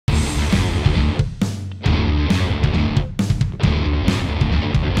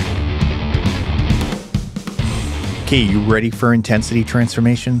Okay, you ready for intensity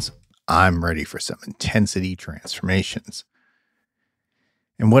transformations? I'm ready for some intensity transformations.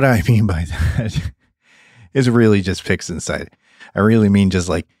 And what I mean by that is really just Pixinsight. I really mean just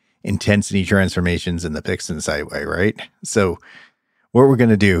like intensity transformations in the Pixinsight way, right? So what we're going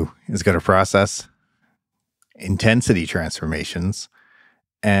to do is go to process, intensity transformations,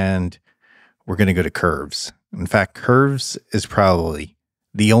 and we're going to go to curves. In fact, curves is probably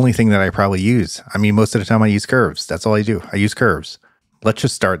the only thing that I probably use. I mean, most of the time I use curves. That's all I do. I use curves. Let's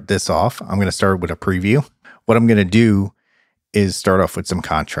just start this off. I'm going to start with a preview. What I'm going to do is start off with some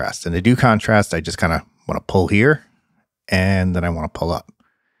contrast. And to do contrast, I just kind of want to pull here and then I want to pull up.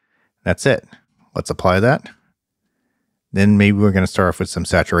 That's it. Let's apply that. Then maybe we're going to start off with some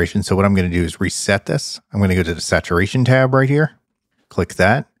saturation. So what I'm going to do is reset this. I'm going to go to the saturation tab right here. Click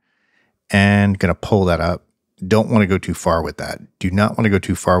that and going to pull that up. Don't want to go too far with that. Do not want to go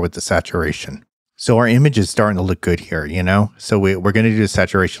too far with the saturation. So our image is starting to look good here, you know? So we're going to do the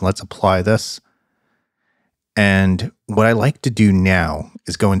saturation. Let's apply this. And what I like to do now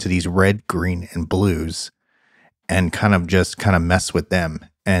is go into these red, green, and blues and kind of mess with them.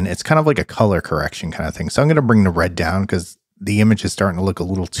 And it's kind of like a color correction kind of thing. So I'm going to bring the red down because the image is starting to look a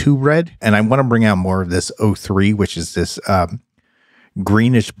little too red. And I want to bring out more of this 03, which is this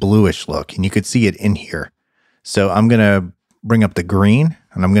greenish, bluish look. And you could see it in here. So I'm going to bring up the green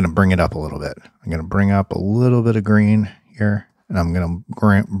and I'm going to bring it up a little bit. I'm going to bring up a little bit of green here and I'm going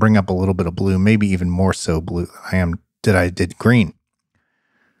to bring up a little bit of blue, maybe even more so blue than I did green.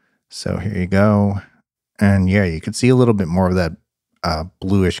 So here you go. And yeah, you can see a little bit more of that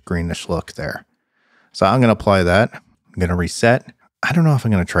bluish, greenish look there. So I'm going to apply that. I'm going to reset. I don't know if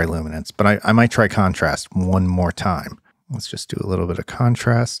I'm going to try luminance, but I might try contrast one more time. Let's just do a little bit of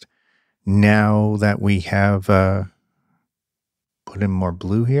contrast. Now that we have put in more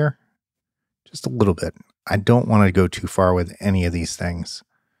blue here, just a little bit. I don't want to go too far with any of these things.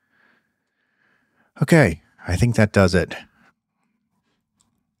 Okay, I think that does it.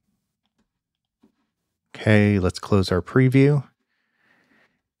 Okay, let's close our preview.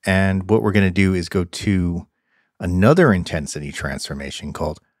 And what we're going to do is go to another intensity transformation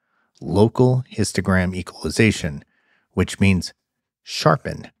called local histogram equalization, which means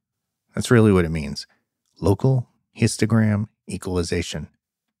sharpen. That's really what it means. Local histogram equalization.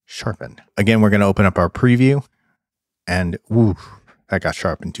 Sharpen. Again, we're going to open up our preview and woo, that got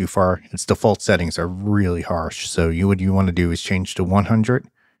sharpened too far. Its default settings are really harsh. So what you want to do is change to 100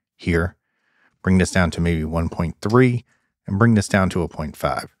 here, bring this down to maybe 1.3 and bring this down to a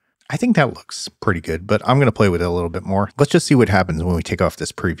 0.5. I think that looks pretty good, but I'm going to play with it a little bit more. Let's just see what happens when we take off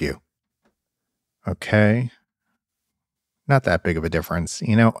this preview. Okay. Not that big of a difference.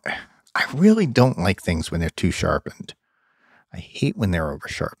 You know, I really don't like things when they're too sharpened. I hate when they're over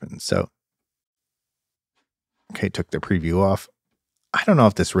sharpened. So, okay, took the preview off. I don't know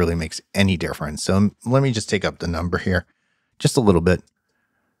if this really makes any difference. So let me just take up the number here just a little bit.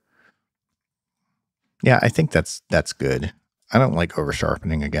 Yeah, I think that's good. I don't like over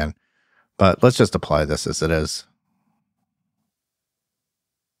sharpening again, but let's just apply this as it is.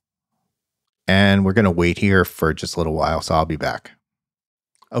 And we're going to wait here for just a little while. So I'll be back.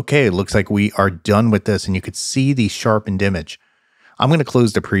 Okay, it looks like we are done with this and you could see the sharpened image. I'm going to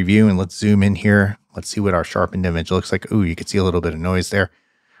close the preview and let's zoom in here. Let's see what our sharpened image looks like. Ooh, you can see a little bit of noise there.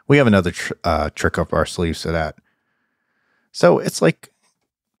 We have another trick up our sleeves for that. So it's like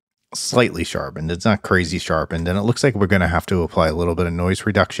slightly sharpened. It's not crazy sharpened. And it looks like we're going to have to apply a little bit of noise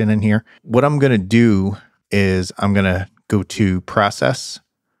reduction in here. What I'm going to do is I'm going to go to process,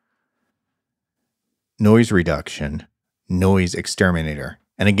 noise reduction, noise exterminator.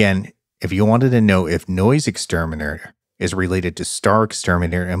 And again, if you wanted to know if noise exterminator is related to star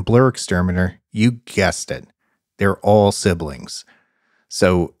exterminator and blur exterminator, you guessed it. They're all siblings.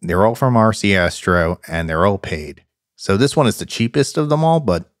 So they're all from RC Astro and they're all paid. So this one is the cheapest of them all,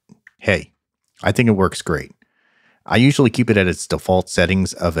 but hey, I think it works great. I usually keep it at its default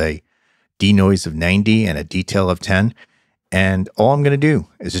settings of a denoise of 90 and a detail of 10. And all I'm going to do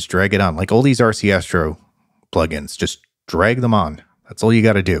is just drag it on. Like all these RC Astro plugins, just drag them on. That's all you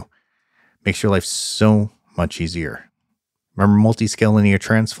got to do. Makes your life so much easier. Remember multi-scale linear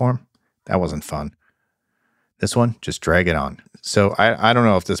transform? That wasn't fun. This one, just drag it on. So I don't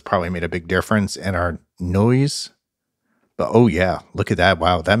know if this probably made a big difference in our noise. But oh yeah, look at that.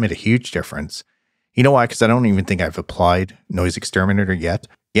 Wow, that made a huge difference. You know why? Because I don't even think I've applied noise exterminator yet.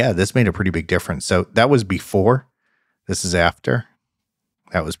 Yeah, this made a pretty big difference. So that was before. This is after.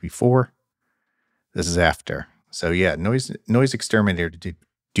 That was before. This is after. So yeah, noise exterminator did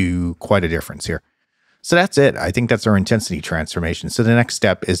do quite a difference here. So that's it. I think that's our intensity transformation. So the next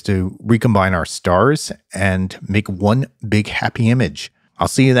step is to recombine our stars and make one big happy image. I'll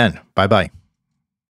see you then. Bye-bye.